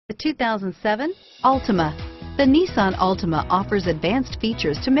The 2007 Altima. The Nissan Altima offers advanced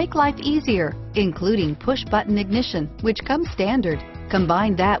features to make life easier, including push-button ignition, which comes standard.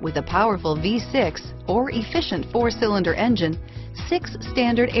 Combine that with a powerful V6 or efficient 4-cylinder engine, 6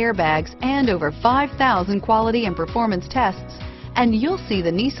 standard airbags, and over 5,000 quality and performance tests, and you'll see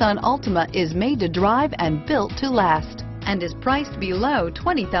the Nissan Altima is made to drive and built to last, and is priced below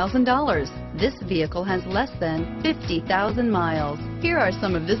 $20,000. This vehicle has less than 50,000 miles. Here are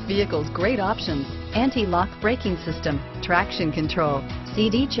some of this vehicle's great options: anti-lock braking system, traction control,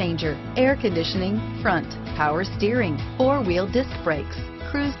 CD changer, air conditioning, front, power steering, 4-wheel disc brakes,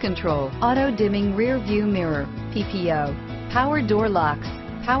 cruise control, auto-dimming rear view mirror, PPO, power door locks,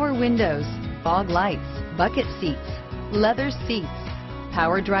 power windows, fog lights, bucket seats, leather seats,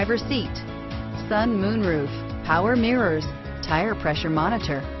 power driver seat, sun moonroof, power mirrors, tire pressure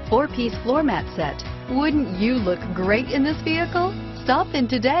monitor, 4-piece floor mat set. Wouldn't you look great in this vehicle? Stop in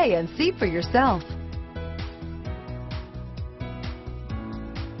today and see for yourself.